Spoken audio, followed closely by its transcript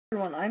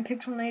Everyone, I'm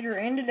Pixelnator,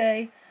 and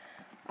today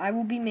I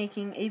will be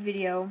making a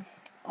video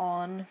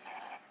on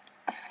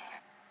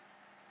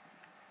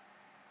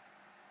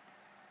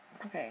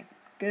a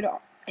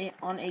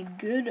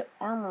good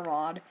armor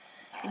mod.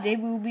 Today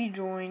we will be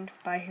joined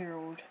by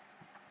Harold,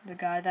 the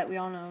guy that we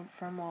all know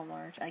from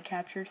Walmart. I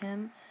captured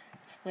him,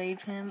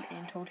 enslaved him,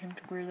 and told him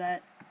to wear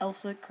that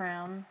Elsa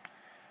crown,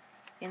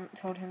 and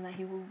told him that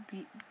he will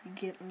be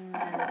getting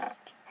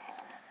noticed.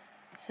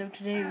 So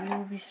today we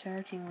will be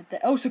starting with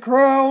the Elsa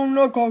crown,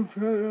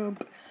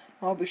 champ.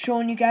 I'll be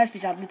showing you guys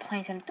because I'll be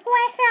playing some with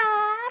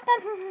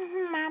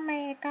my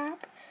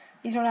makeup.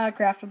 These are not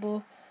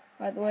craftable,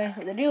 by the way,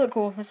 but they do look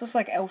cool. This looks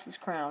like Elsa's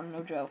crown,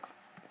 no joke.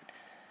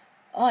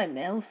 I'm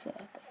Elsa,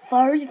 the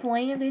farthest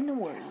land in the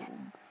world.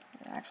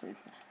 Actually,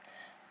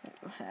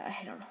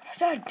 I don't know what I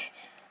said.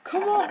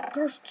 Come on,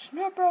 girls,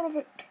 snap out of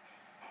it.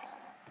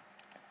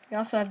 We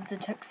also have the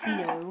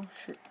tuxedo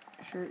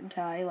shirt and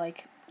tie,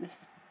 like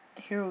this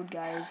Harold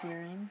guy is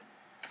wearing.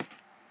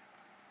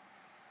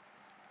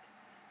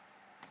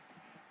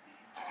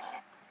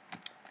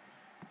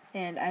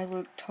 And I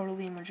look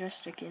totally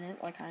majestic in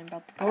it, like I'm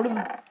about to go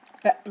to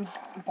the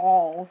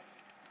ball.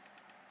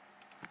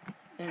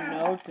 And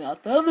no, it's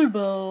not the other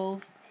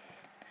balls.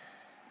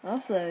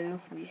 Also,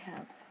 we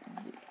have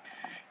the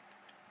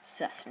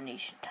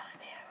assassination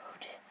time,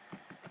 Harold.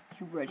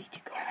 You ready to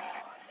go on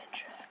our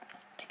adventure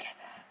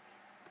together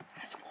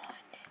as one?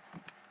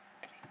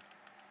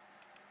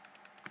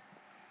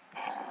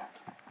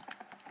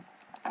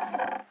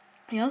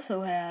 We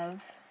also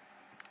have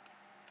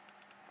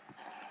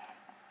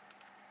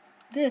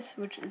this,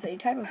 which is a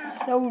type of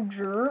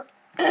soldier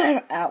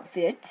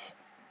outfit.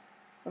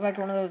 Look like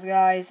one of those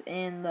guys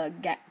in the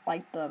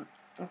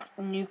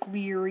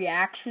nuclear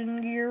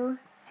reaction gear.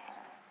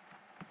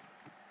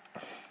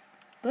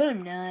 But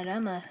I'm not.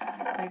 I'm a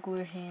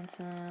regular,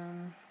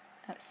 handsome,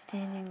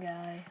 outstanding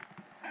guy.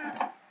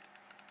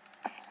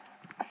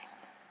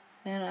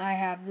 Then I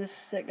have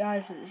this guy.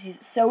 He's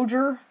a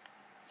soldier.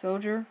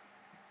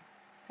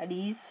 At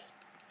ease.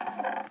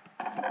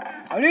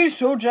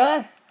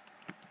 Soldier.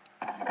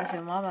 With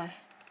your mama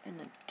in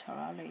the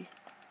trolley.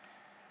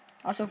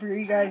 Also, for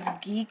you guys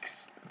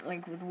geeks,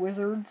 like with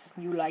wizards,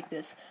 you like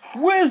this.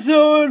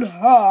 Wizard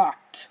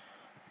Heart!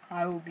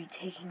 I will be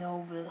taking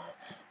over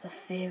the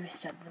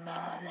fairest of them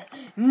all.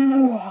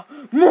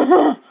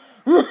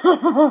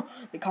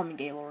 They call me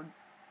Gaylord.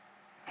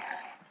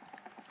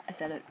 I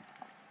said it.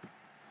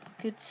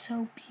 Look, it's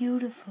so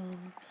beautiful.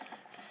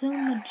 So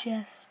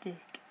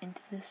majestic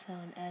into the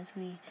sun as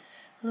we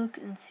look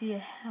and see a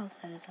house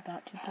that is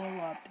about to blow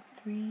up.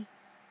 3,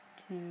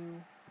 2,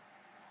 1.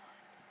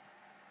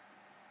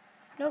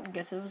 Nope,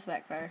 guess it was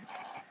backfire.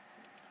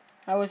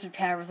 My wizard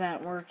powers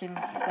aren't working.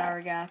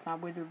 Sorry guys, my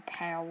wizard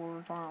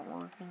powers aren't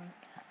working.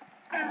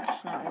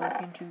 It's not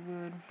working too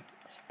good.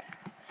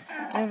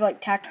 I have like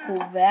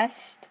tactical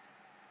vest,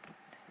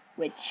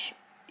 which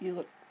you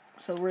look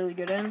so really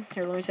good in.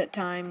 Here, let me set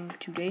time.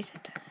 2 days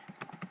set time.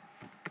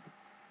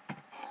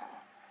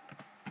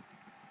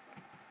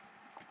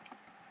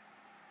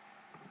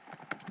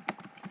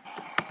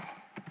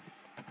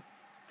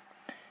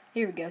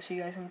 Here we go, so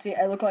you guys can see.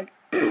 I look like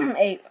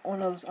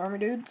one of those armor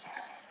dudes.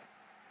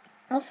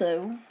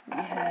 Also, we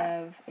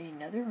have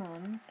another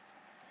one,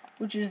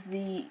 which is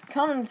the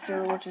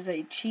Connoisseur, which is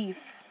a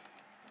chief.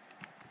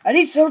 I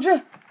need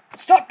soldier!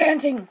 Stop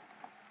dancing!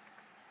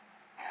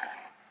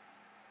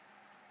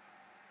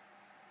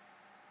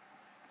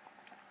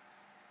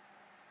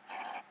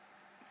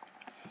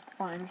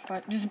 Fine.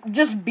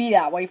 Just be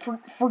that way.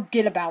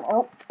 Forget about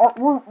it.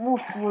 We're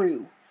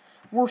through.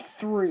 We're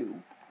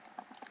through.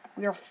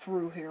 We are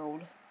through,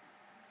 Harold.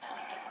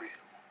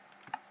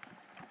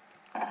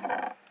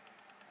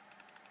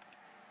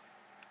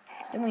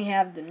 Then we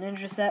have the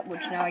ninja set,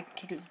 which now I can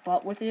kick his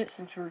butt with it,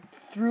 since we're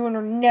through and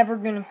we're never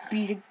gonna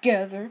be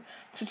together.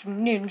 Such a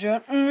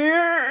ninja.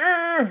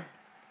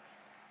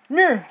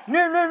 No.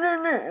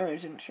 Oh,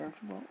 he's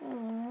indestructible.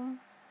 Aww.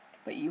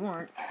 But you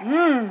aren't.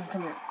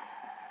 Come here.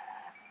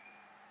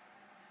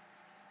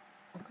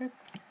 Okay.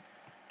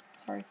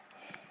 Sorry.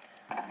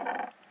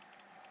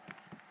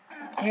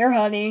 Here,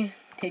 honey.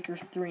 Take your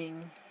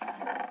string.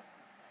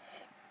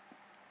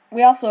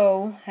 We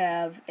also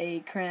have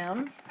a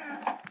crown,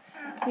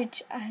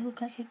 which I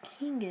look like a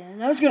king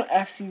in. I was gonna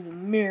ask you to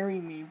marry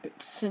me,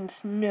 but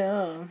since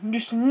no,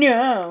 just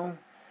no,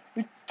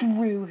 we're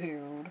through,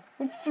 Harold.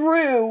 We're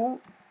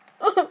through.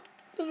 This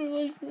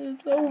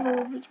relationship is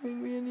over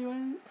between me and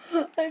you.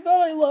 I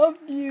thought I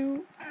loved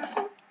you.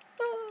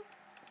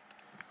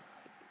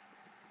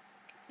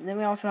 And then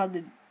we also have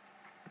the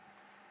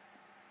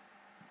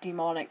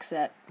demonic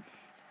set.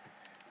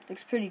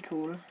 Looks pretty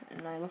cool,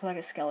 and I look like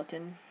a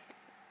skeleton.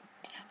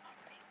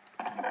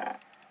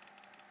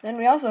 Then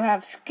we also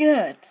have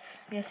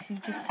skirts. Yes, you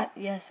just said,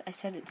 yes, I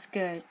said it's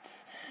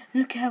skirts.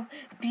 Look how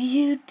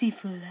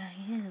beautiful I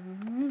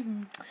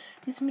am.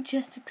 This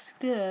majestic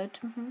skirt.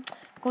 I'm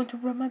going to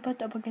rub my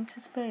butt up against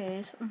his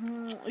face.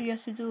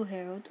 Yes, you do,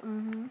 Harold.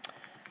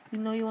 You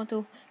know you want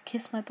to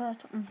kiss my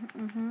butt.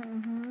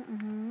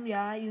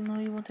 Yeah, you know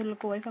you want to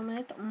look away from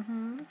it.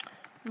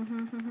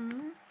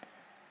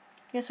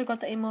 Yes, I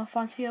got the more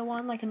fancier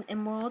one, like an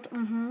emerald.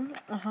 Come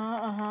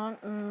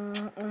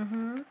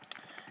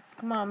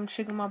on, I'm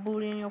shaking my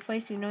booty in your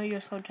face. You know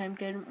you're so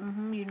tempted.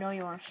 You know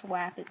you want to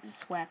slap it.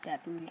 Just slap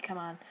that booty. Come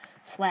on.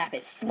 Slap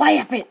it.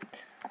 Slap it!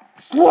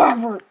 Slap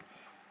it!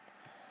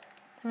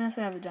 We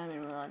also have a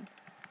diamond one.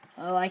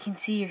 Oh, I can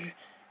see your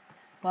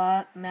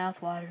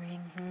mouth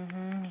watering.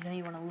 You know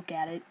you want to look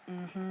at it.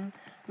 I'm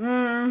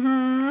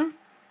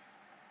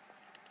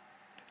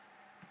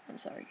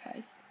sorry,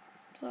 guys.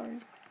 I'm sorry.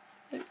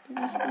 It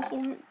just feels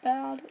so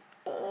bad.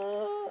 We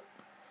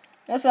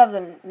also have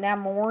the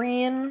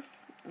Namorum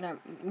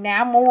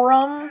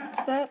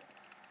set.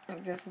 I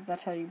guess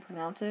that's how you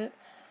pronounce it.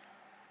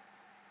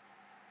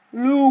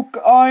 Luke,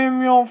 I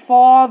am your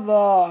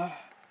father.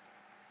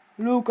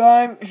 Luke,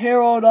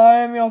 Harold, I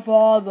am your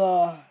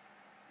father.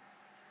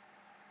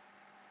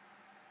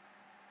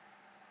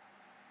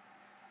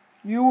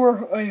 You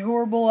were a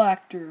horrible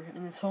actor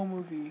in this whole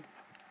movie.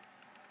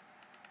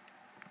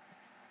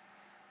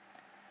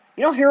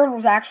 You know Harold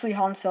was actually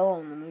Han Solo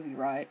in the movie,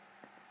 right?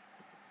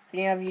 If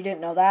any of you didn't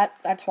know that,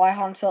 that's why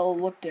Han Solo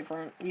looked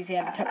different, because he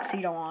had a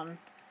tuxedo on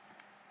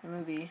in the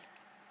movie.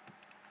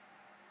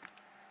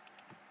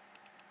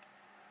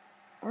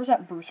 Where's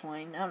that Bruce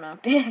Wayne? I don't know.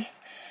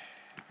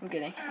 I'm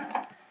kidding.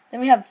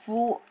 Then we have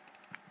full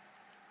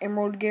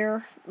emerald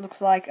gear.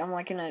 Looks like I'm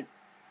like in a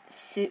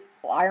suit,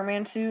 Iron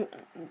Man suit.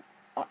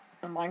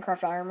 A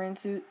Minecraft Iron Man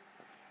suit.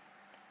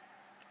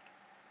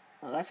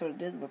 Well, that's what it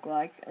did look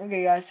like.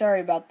 Okay, guys,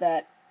 sorry about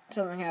that.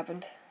 Something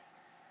happened.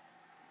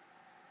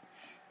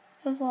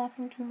 I was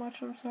laughing too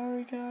much. I'm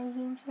sorry, guys.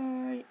 I'm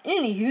sorry.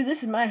 Anywho,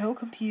 this is my whole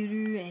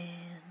computer,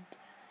 and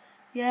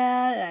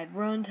yeah, I have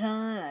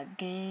runtime, I have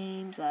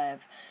games, I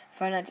have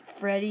Five Nights at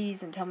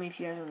Freddy's, and tell me if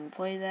you guys want to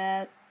play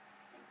that.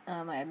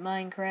 I have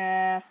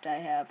Minecraft, I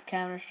have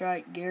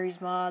Counter-Strike,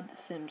 Gary's Mod, The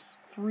Sims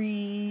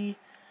 3,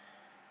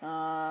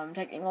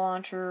 Technic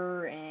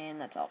Launcher, and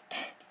that's all.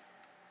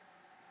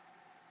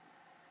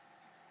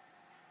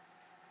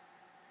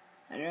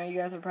 I know you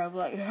guys are probably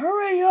like,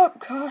 hurry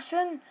up,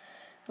 Carson!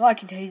 Well, I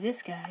can tell you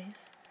this,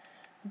 guys.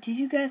 Do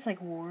you guys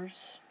like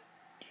wars?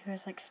 Do you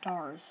guys like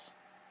stars?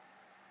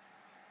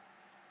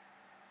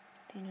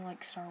 Do you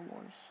like Star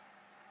Wars?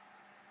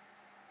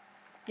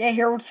 Yeah,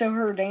 Harold saw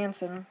her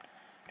dancing.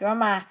 Do I have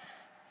my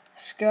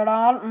skirt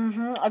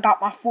on? I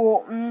got my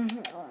full,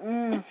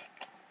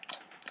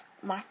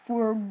 my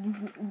full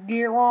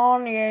gear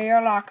on. Yeah,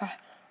 you're like a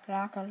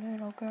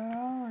little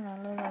girl and a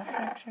little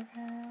sexy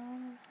girl.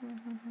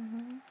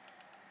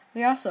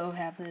 We also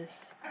have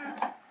this,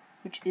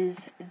 which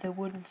is the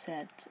wooden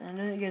set. I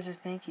know you guys are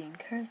thinking,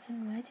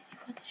 Carson, why did you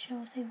want to show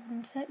us a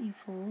wooden set, you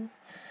fool?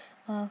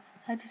 Well,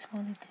 I just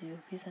wanted to,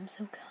 because I'm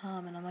so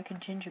calm and I'm like a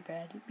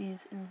gingerbread.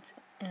 Because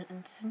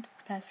since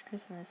it's past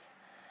Christmas,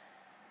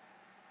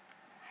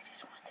 I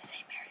just wanted to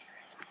say Merry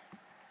Christmas.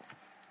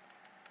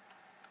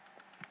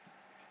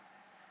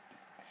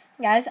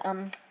 Guys,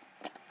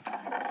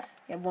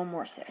 we have one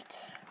more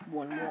set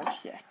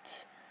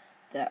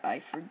that I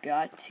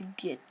forgot to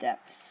get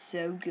that was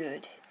so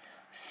good,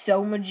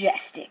 so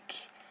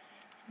majestic,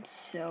 and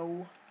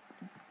so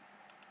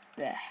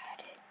bad.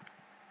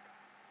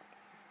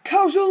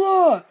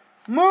 Cowzilla!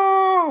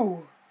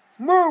 Moo!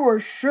 Moo, I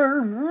say,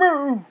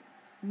 moo!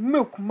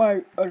 Milk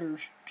my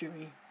udders,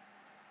 Jimmy.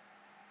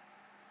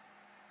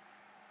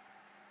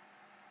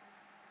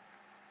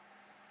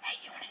 Hey,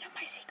 you wanna know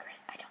my secret?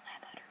 I don't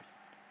have udders.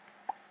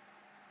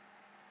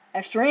 I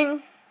have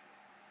string.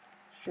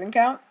 String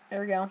count.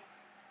 There we go.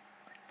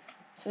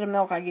 Instead of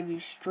milk, I give you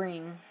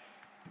string.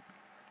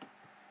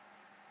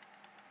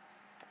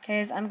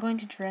 Okay, so I'm going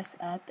to dress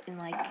up in,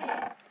 like,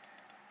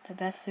 the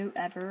best suit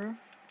ever.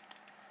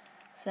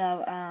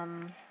 So,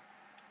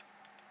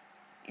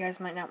 you guys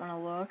might not want to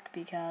look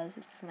because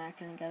it's not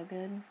going to go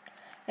good.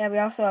 Yeah, we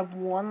also have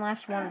one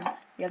last one.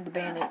 We have the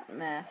bandit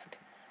mask.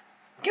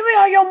 Give me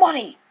all your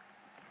money!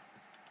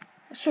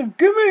 I said,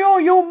 give me all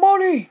your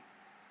money!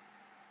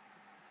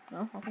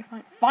 No? Okay,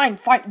 fine.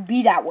 Fine,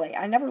 be that way.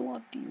 I never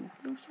loved you.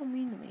 You were so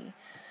mean to me.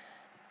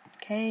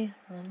 Okay,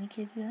 let me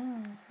get it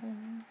on.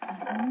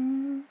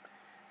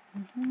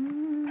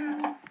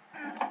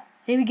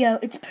 There we go.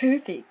 It's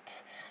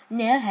perfect.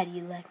 Now, how do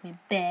you like me,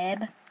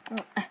 babe?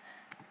 What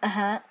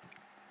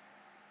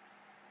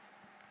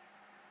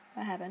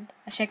happened?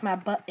 I shake my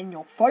butt in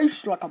your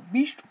face like a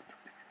beast.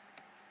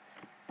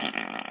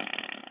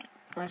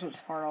 I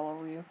just fart all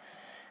over you.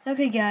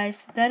 Okay,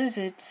 guys, that is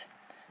it.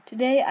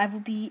 Today I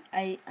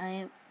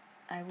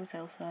was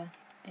Elsa,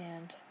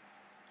 and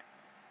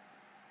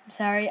I'm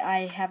sorry.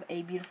 I have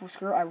a beautiful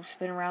skirt. I will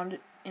spin around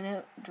in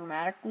it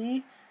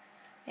dramatically,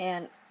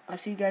 and I'll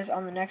see you guys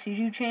on the next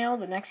YouTube channel.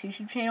 The next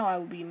YouTube channel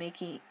the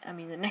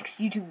next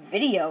YouTube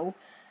video,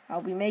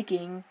 I'll be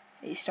making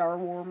a Star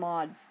Wars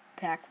mod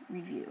pack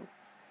review.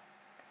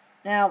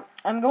 Now,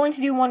 I'm going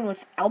to do one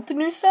without the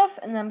new stuff,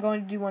 and then I'm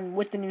going to do one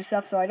with the new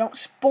stuff, so I don't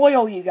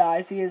spoil you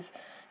guys, because,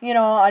 you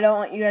know, I don't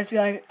want you guys to be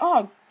like,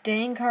 oh,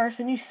 Dang,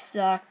 Carson, you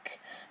suck.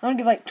 I'm gonna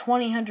give like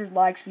 2,000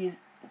 likes because,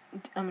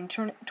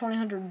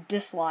 2,000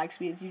 dislikes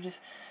because you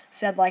just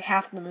said like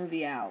half the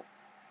movie out.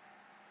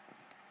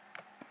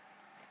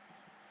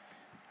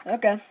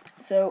 Okay,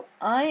 so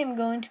I am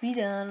going to be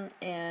done,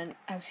 and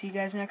I'll see you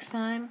guys next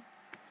time.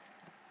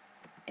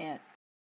 And